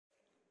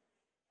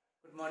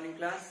Good morning,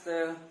 class.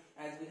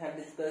 As we have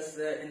discussed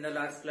in the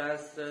last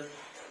class,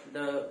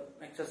 the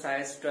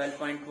exercise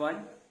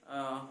 12.1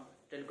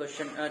 till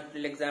question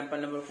till example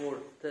number 4,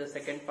 the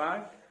second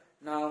part.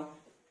 Now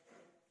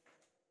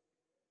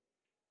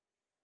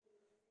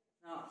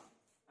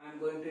I am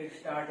going to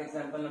start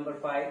example number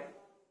 5.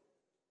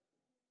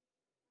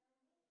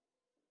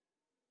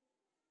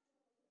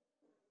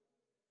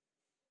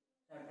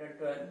 Chapter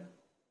 12.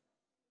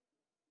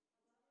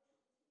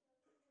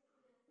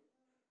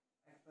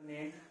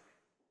 Exponent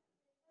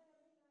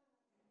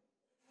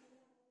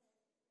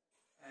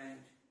and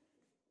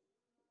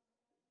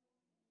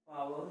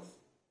powers.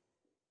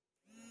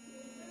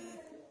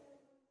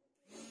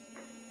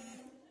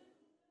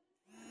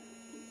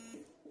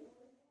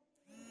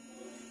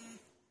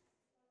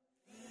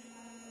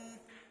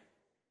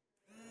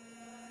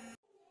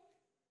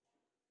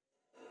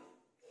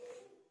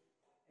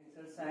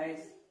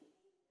 Exercise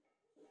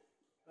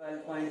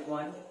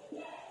 12.1.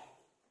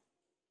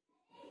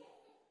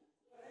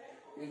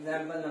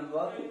 Example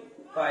number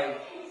 5.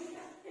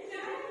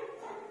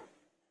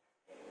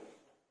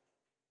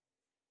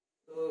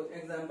 So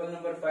example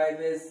number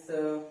 5 is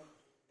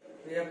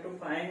we have to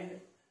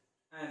find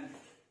m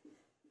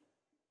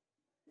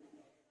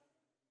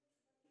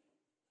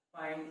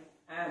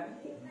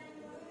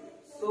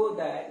so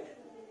that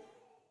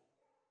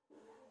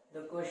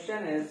the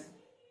question is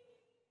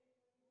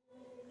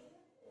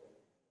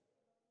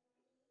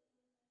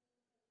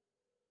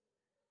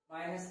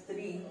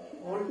 -3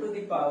 whole to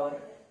the power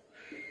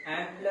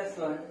m plus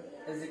 1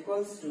 is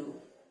equals to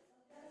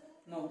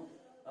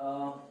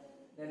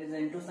there is an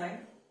into sign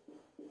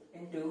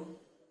into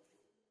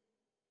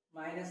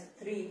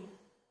 -3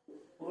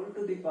 whole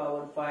to the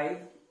power 5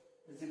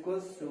 is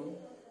equals to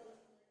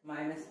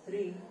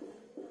 -3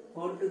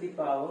 whole to the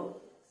power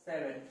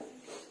 7.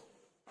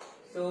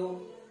 So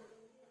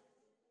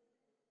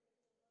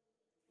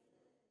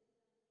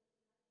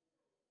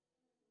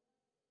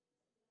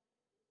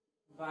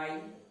by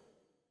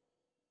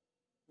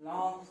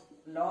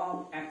log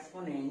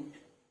exponent,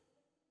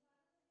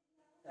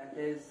 that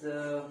is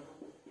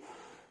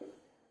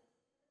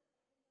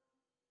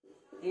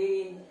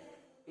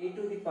a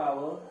to the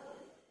power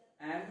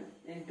m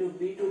into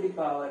b to the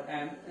power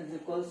m is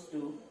equals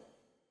to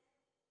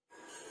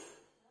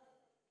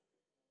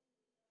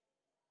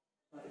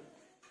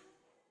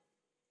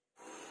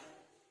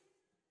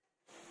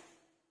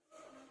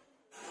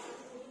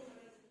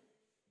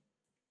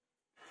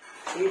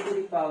a to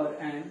the power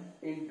m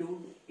into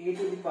a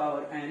to the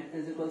power n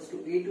is equals to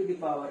a to the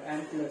power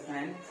m plus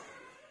n.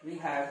 We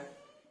have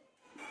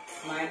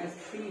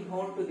 -3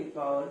 whole to the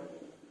power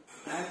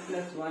m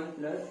plus 1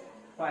 plus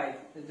 5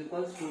 is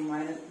equals to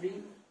 -3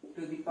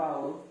 to the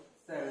power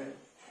 7.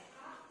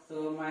 So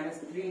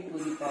 -3 to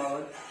the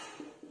power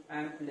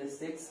m plus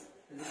 6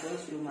 is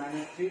equals to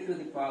 -3 to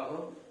the power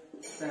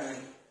 7.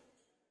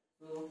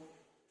 So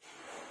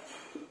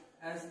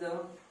as the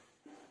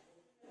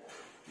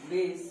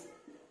base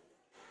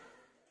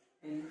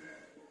in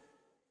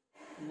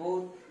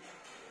both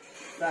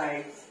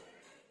sides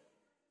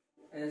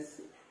is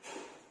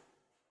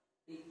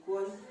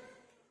equal,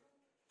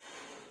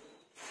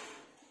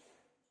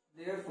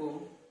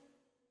 therefore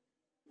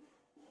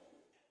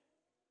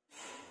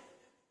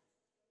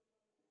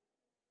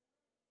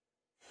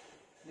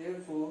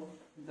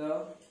the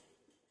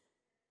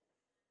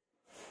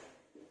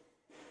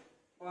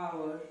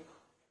power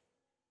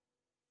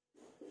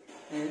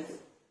is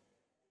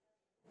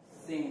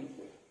same.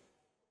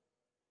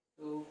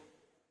 So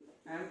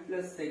m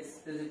plus 6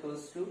 is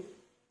equals to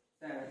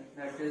 7,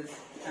 that is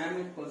m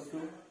equals to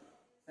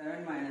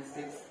 7 minus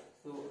 6,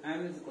 so m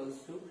is equals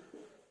to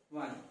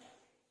 1.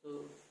 So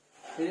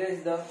here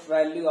is the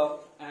value of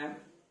m,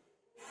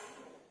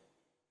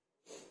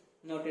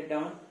 note it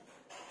down.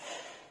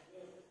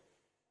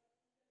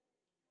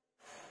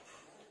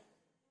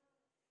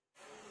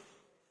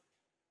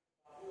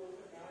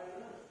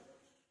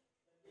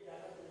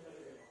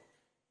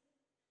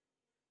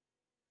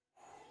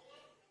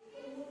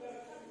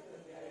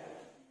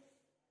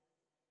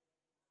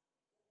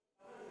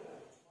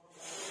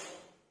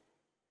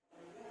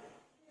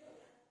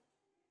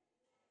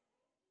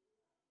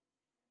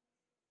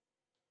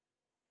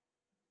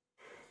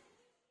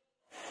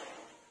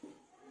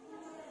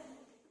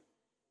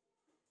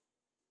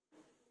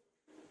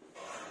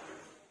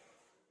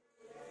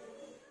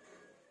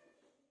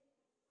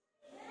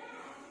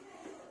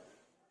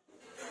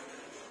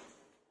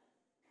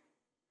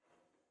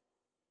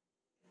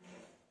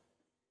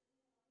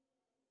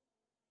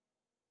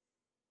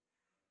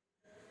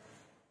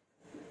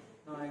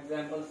 Now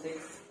example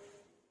 6.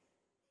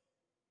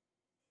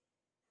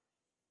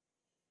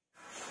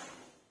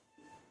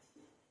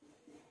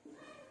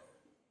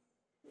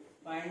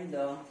 Find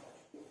the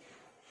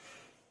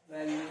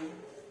value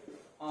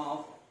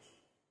of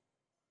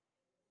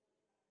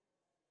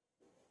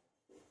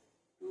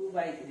 2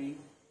 by 3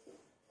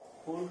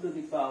 whole to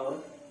the power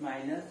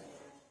minus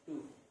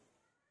 2.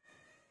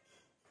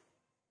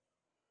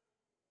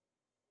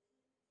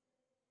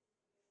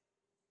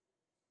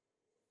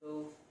 So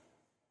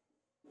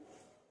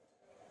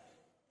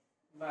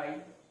by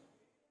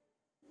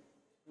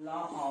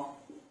law of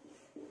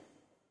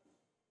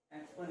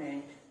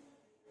exponent,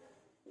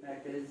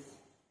 that is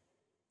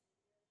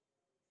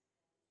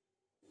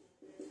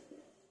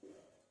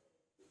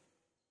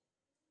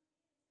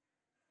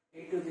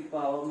a to the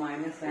power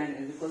minus n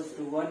is equals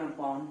to 1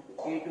 upon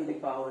a to the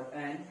power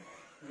n.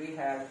 We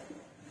have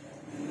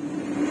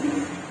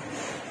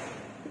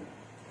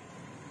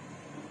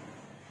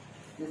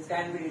this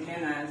can be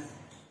written as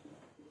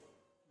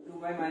 2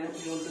 by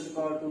minus 3 whole to the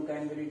power 2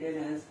 can be written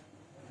as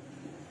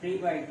 3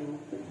 by 2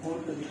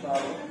 whole to the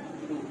power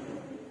 2,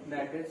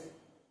 that is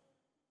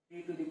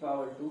 3 to the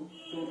power 2,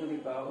 2 to the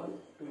power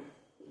 2,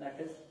 that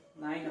is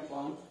 9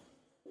 upon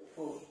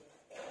 4.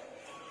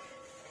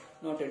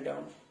 Note it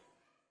down.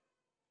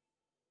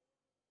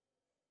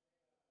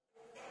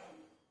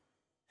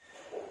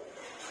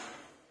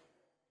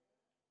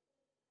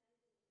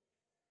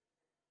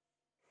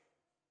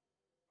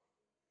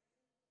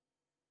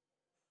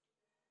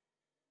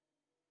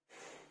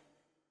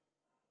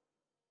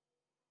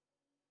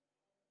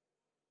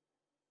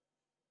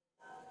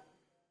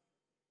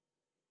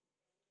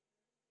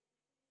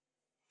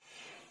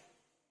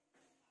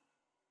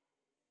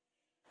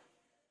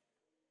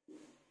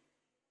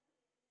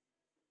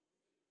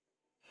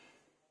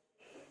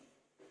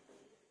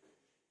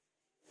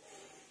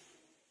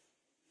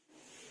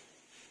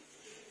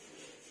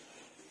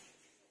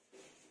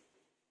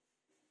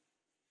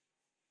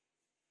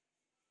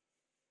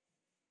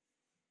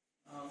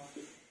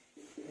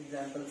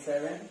 Example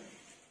 7.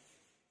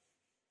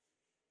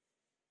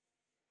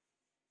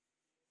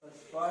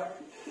 First part,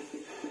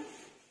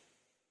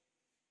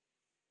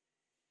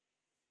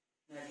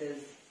 that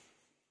is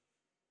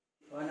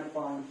 1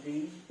 upon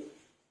 3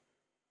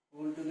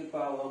 whole to the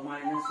power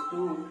minus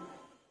 2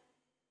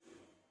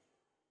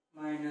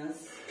 minus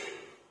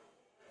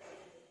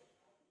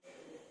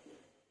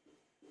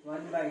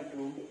 1 by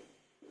 2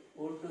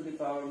 whole to the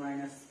power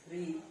minus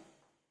 3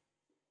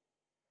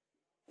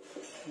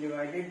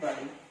 divided by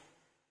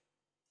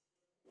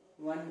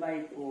 1 by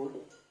 4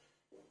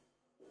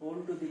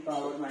 whole to the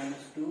power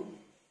minus 2.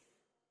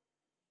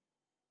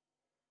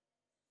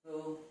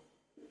 So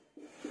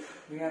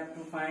we have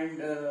to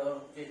find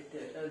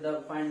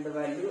find the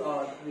value,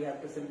 or we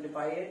have to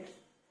simplify it.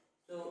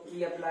 So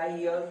we apply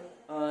here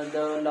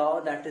the law,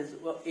 that is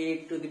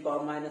a to the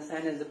power minus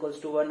n is equals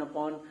to 1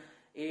 upon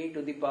a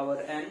to the power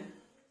n.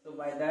 So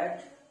by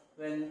that,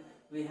 when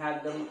we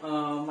have the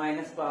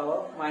minus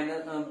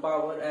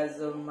power as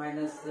a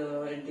minus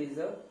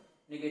integer,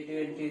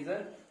 negative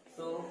integer,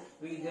 so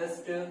we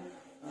just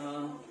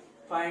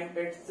find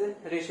its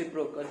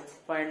reciprocal,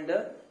 find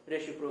the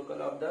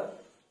reciprocal of the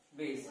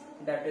base,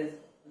 that is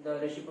the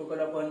reciprocal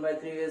of 1 by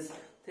 3 is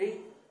 3,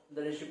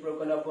 the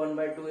reciprocal of 1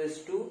 by 2 is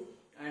 2,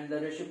 and the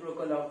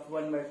reciprocal of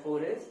 1 by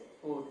 4 is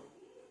 4.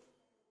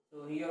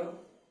 So here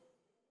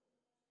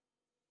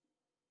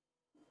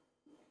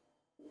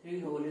 3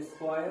 whole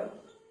square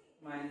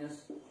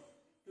minus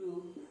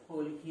 2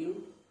 whole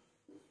cube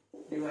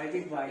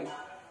divided by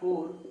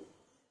 4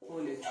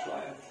 whole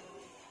square.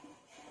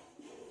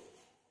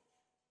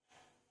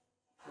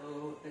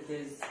 So it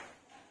is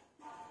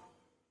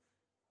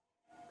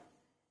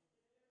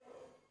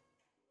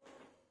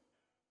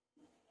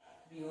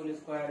 3 whole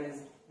square is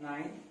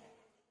 9,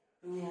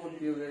 2 whole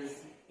cube is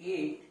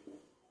 8,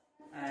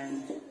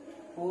 and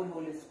 4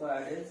 whole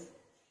square is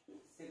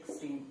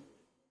 16.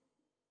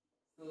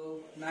 So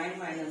 9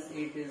 minus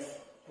 8 is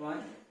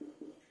 1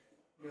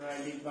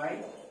 divided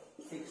by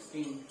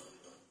 16.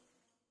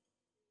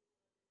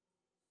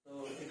 So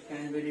it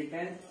can be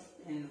written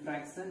in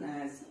fraction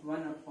as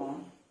 1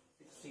 upon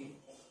 16.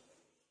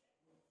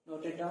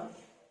 Note it down.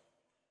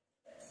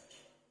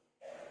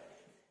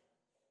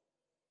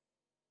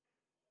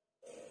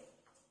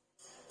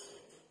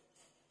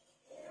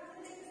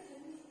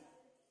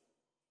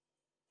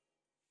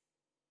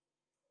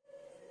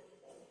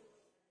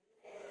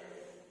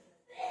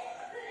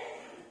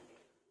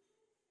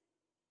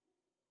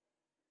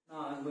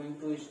 Now I am going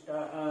to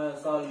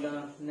solve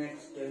the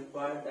next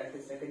part, that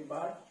is second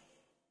part.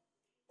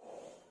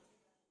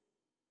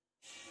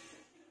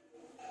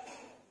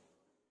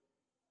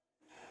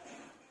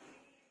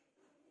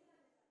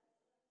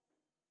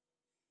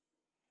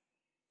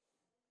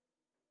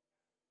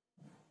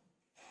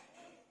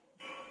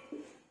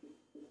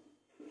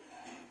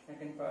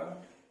 Second part,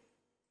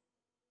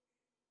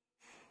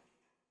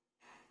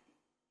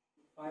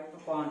 5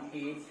 upon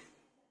 8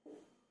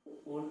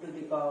 whole to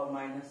the power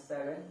minus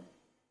 7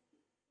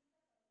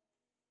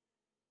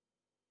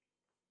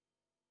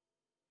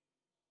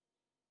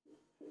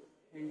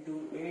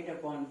 into 8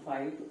 upon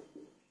 5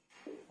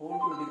 whole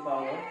to the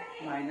power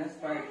minus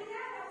 5.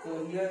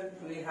 So here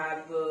we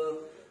have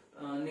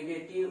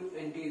negative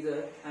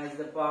integer as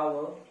the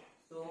power,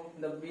 so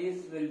the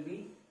base will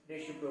be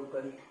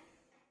reciprocal.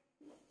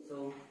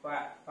 So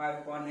 5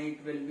 upon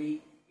 8 will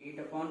be 8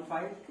 upon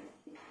 5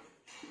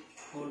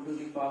 whole to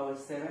the power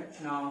 7.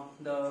 Now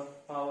the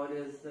power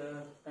is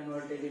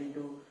converted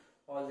into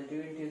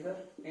positive integer,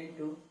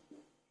 into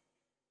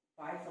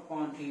 5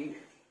 upon 8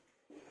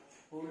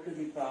 whole to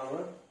the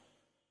power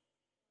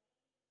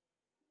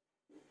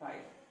 5.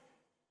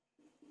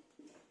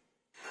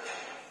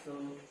 So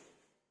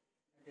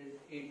it is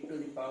 8 to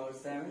the power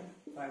 7,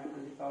 5 to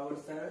the power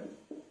 7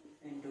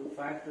 into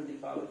 5 to the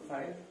power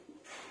 5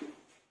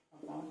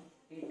 upon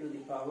 8 to the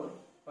power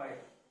 5.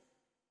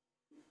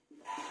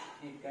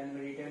 It can be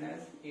written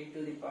as 8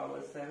 to the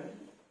power 7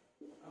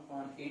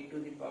 upon 8 to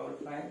the power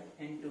 5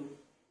 into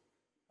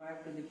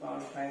 5 to the power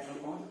 5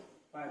 upon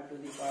 5 to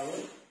the power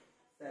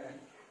 7.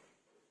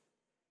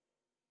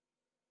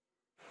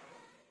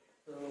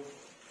 So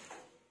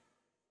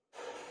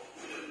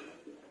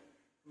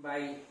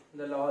by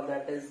the law,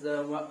 that is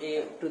a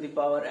to the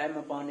power m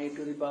upon a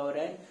to the power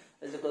n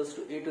is equals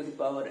to a to the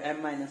power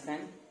m minus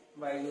n.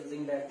 By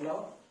using that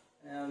law,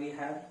 we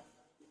have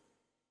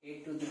a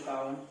to the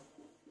power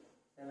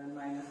 7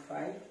 minus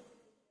 5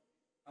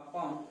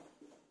 upon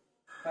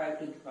 5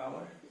 to the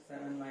power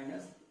 7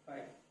 minus 5.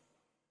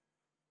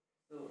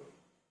 So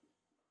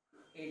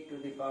 8 to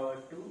the power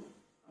 2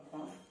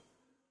 upon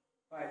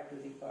 5 to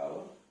the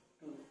power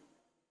 2,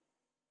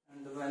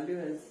 and the value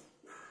is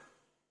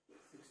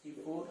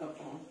 64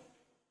 upon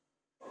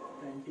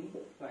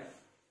 25.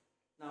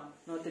 Now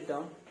note it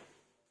down.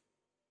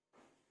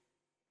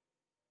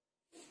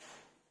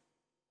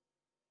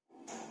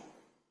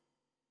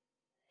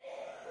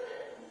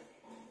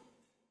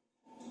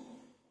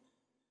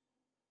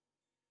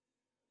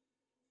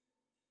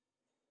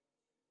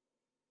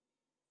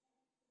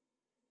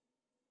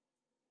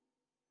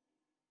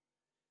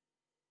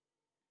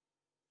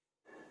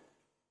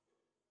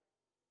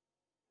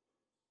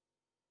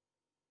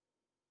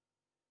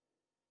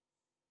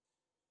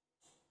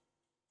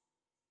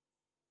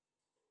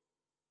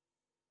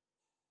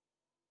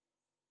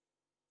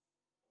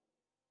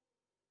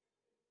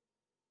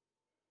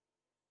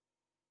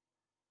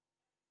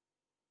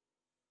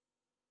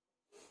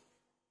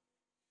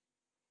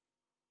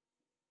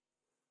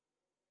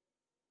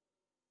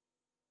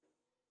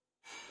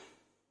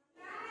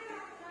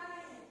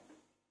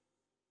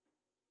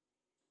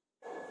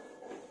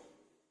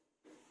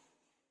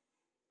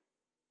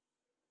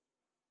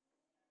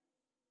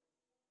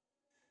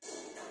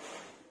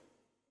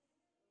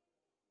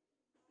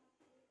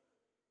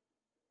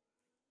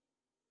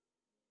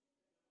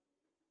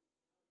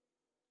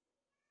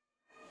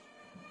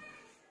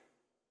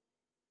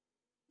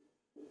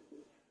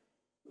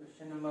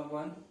 Question number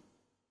 1.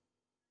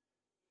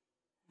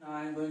 Now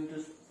I am going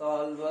to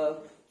solve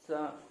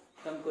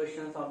some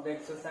questions of the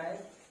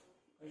exercise.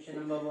 Question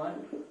number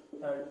 1,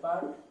 third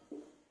part.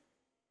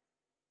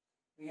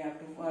 We have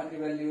to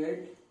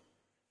evaluate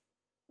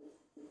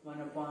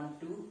 1 upon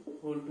 2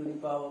 whole to the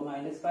power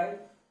minus 5,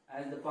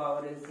 as the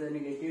power is a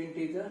negative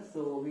integer.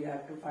 So we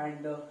have to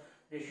find the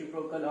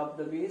reciprocal of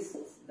the base,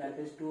 that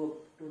is 2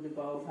 to the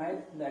power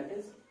 5, that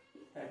is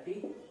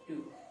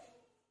 32.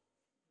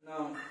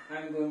 Now I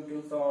am going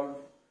to solve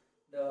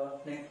the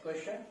next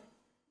question.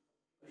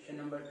 Question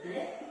number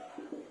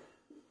 2,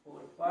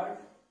 fourth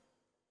part.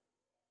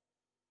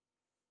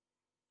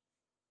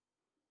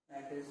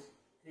 That is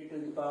 3 to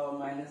the power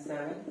minus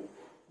 7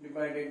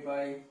 divided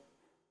by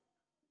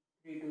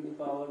 3 to the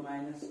power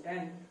minus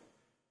 10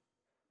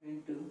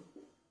 into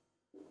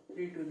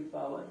 3 to the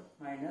power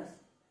minus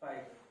 5.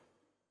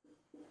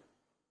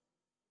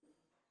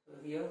 So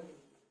here,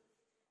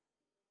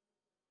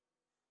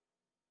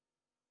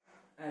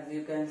 as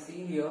you can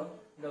see here,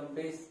 the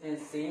base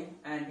is same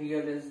and here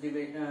is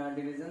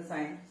division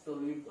sign. So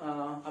we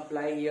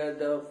apply here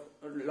the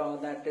law,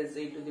 that is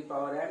a to the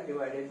power m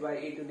divided by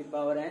a to the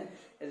power n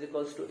is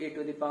equals to a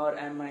to the power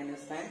m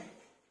minus 10.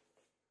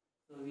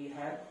 So we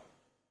have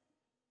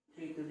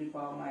 3 to the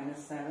power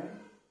minus 7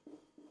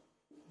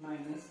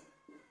 minus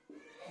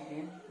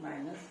again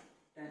minus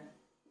 10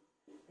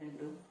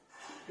 into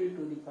 3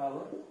 to the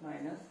power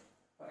minus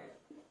 5.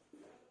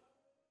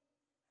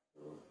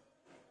 So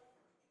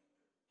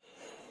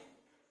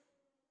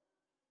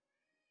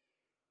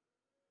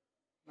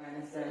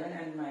minus 7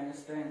 and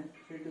minus 10,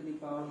 3 to the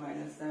power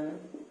minus 7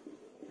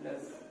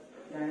 plus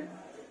 10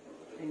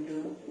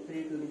 into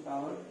 3 to the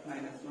power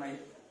minus 5.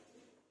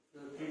 So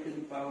 3 to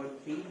the power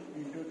 3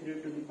 into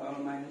 3 to the power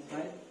minus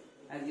 5.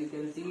 As you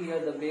can see here,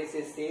 the base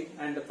is same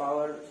and the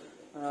power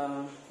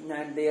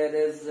and there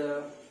is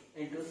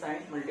into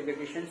sign,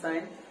 multiplication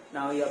sign.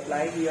 Now we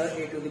apply here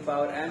a to the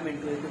power m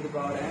into a to the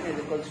power n is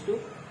equals to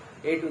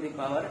a to the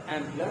power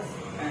m plus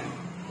n.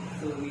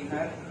 So we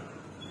have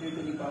 3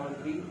 to the power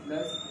 3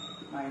 plus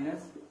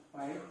minus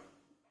 5.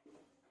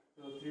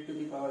 So 3 to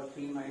the power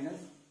 3 minus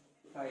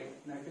 5,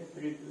 that is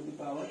 3 to the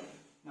power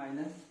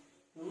minus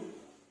 2.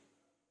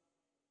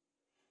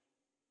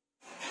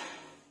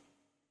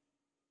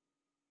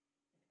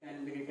 It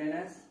can be written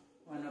as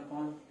 1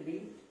 upon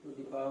 3 to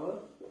the power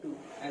 2,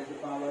 as the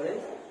power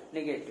is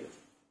negative.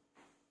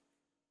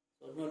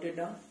 So note it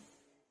down.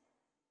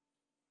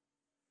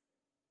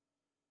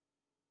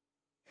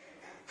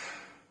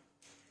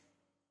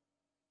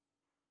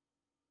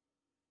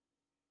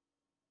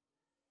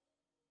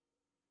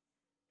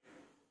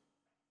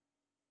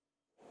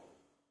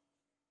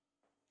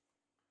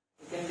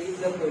 You can read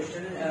the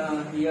question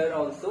here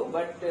also,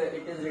 but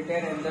it is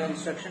written in the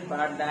instruction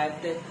part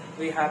that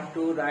we have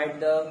to write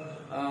the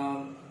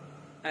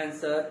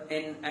answer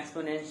in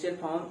exponential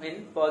form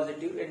in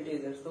positive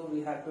integers. So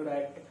we have to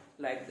write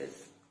like this.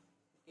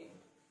 Okay.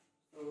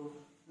 So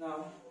now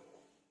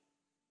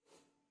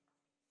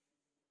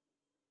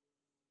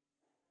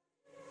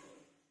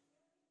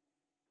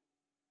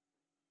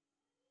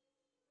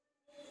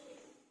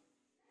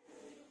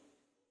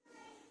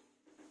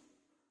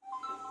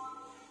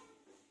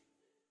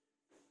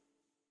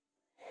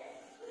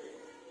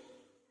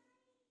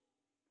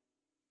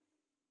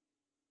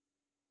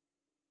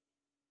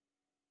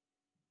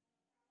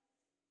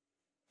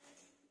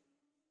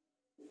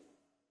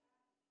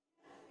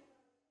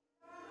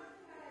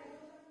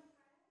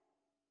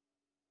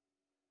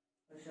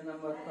question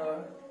number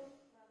third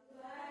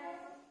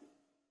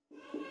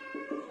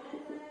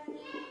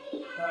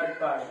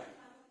part.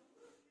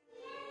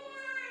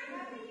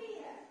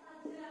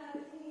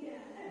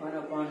 1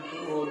 upon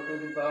 2 whole to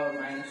the power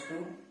minus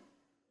 2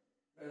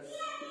 plus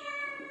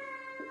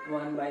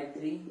 1 by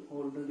 3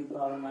 whole to the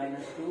power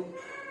minus 2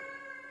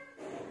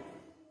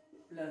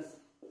 plus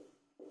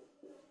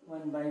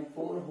 1 by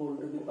 4 whole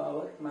to the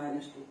power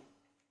minus 2.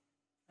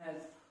 As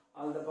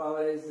all the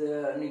power is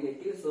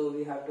negative, so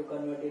we have to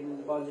convert it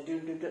into positive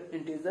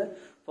integer.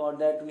 For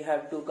that we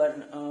have to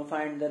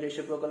find the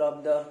reciprocal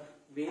of the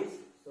base.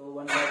 So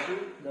 1 by 2,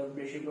 the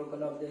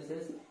reciprocal of this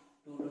is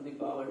 2 to the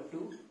power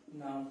 2.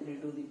 Now 3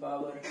 to the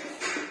power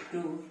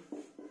 2,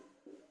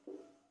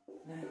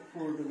 then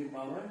 4 to the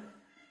power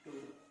 2.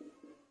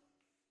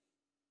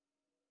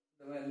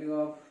 The value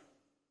of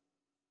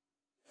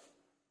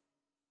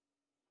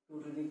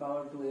 2 to the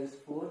power 2 is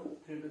 4,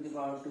 3 to the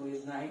power 2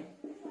 is 9,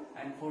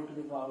 and 4 to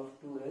the power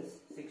 2 is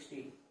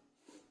 16.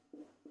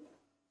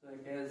 So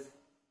it is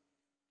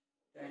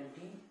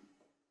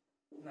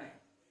 29.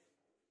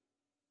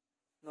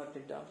 Note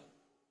it down.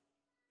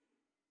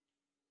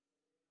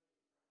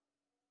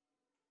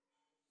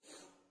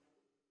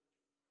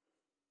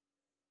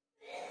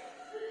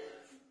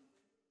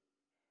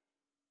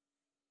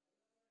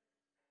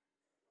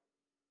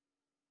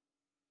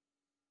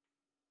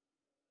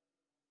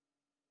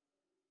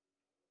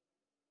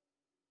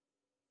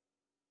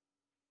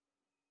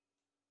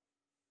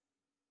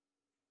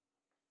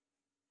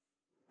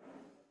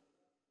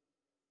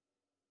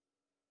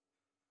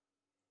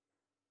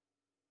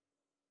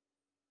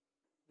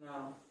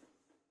 Now,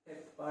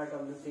 fifth part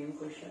of the same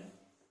question.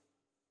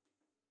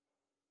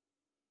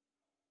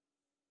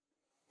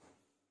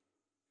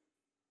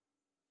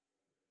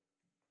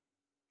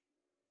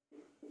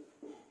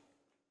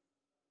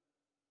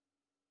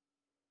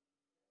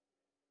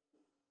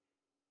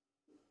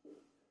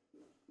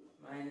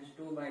 Minus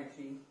 2 by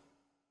 3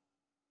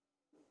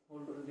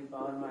 whole to the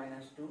power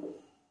minus 2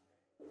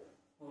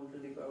 whole to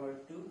the power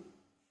 2.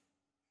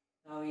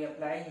 Now we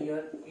apply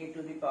here a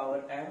to the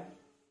power m,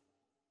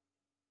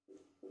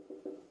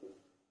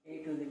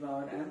 a to the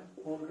power m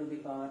whole to the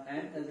power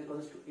n is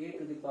equals to a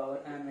to the power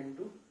m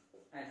into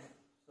n.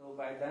 So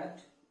by that,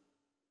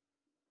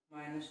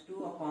 minus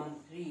 2 upon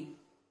 3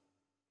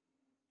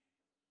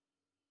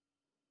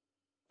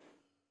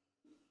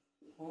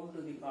 whole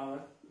to the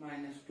power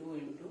minus 2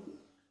 into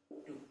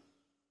 2.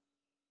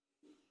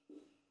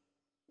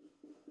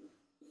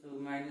 So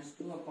minus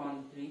 2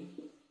 upon 3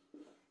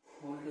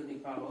 whole to the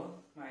power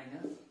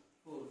minus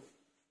 4.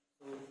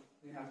 So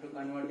we have to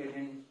convert it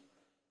in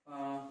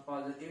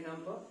positive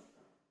number.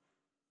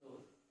 So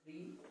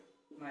 3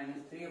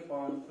 minus 3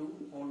 upon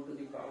 2 whole to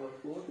the power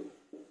 4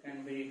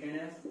 can be written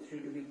as 3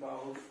 to the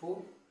power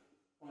 4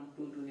 upon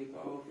 2 to the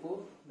power 4,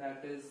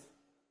 that is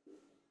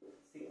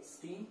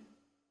 16,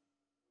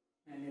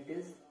 and it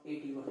is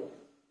 81.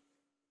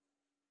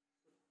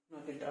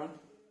 Note it down.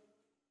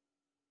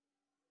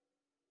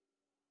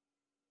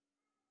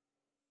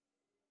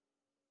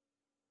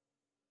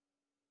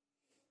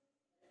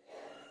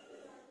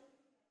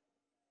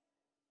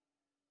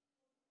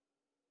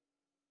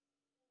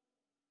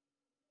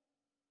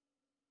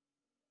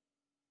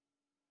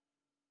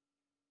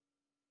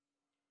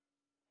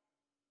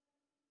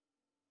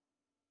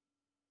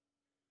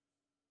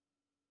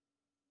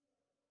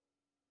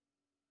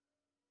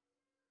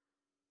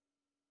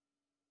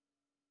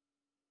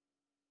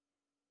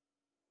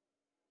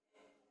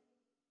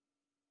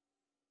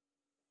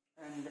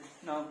 And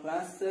now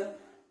class,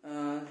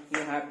 you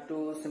have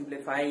to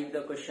simplify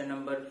the question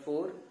number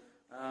 4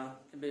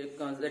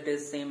 because it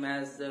is same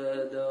as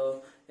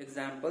the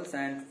examples,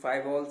 and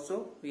 5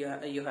 also you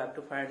have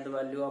to find the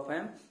value of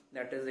m,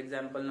 that is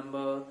example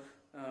number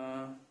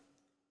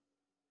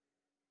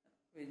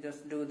we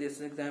just do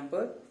this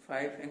example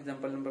 5,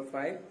 example number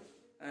 5,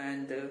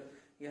 and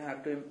you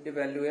have to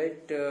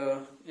evaluate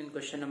in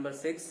question number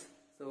 6.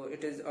 So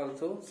it is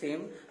also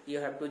same, you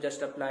have to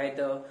just apply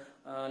the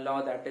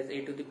law, that is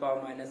a to the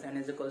power minus n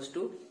is equals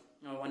to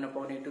 1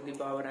 upon a to the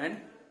power n,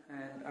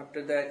 and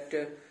after that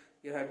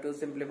you have to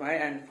simplify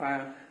and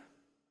find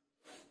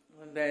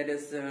there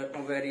is a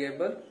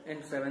variable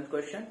in 7th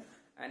question,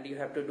 and you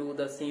have to do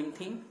the same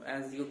thing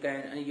as you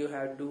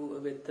have to do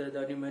with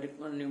the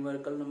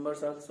numerical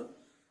numbers also.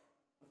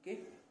 Okay,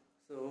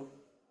 so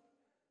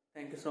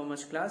thank you so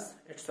much, class.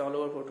 It's all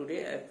over for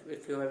today.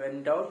 If you have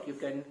any doubt, you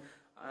can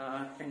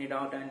any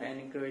doubt and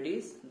any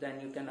queries,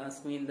 then you can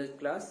ask me in the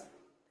class.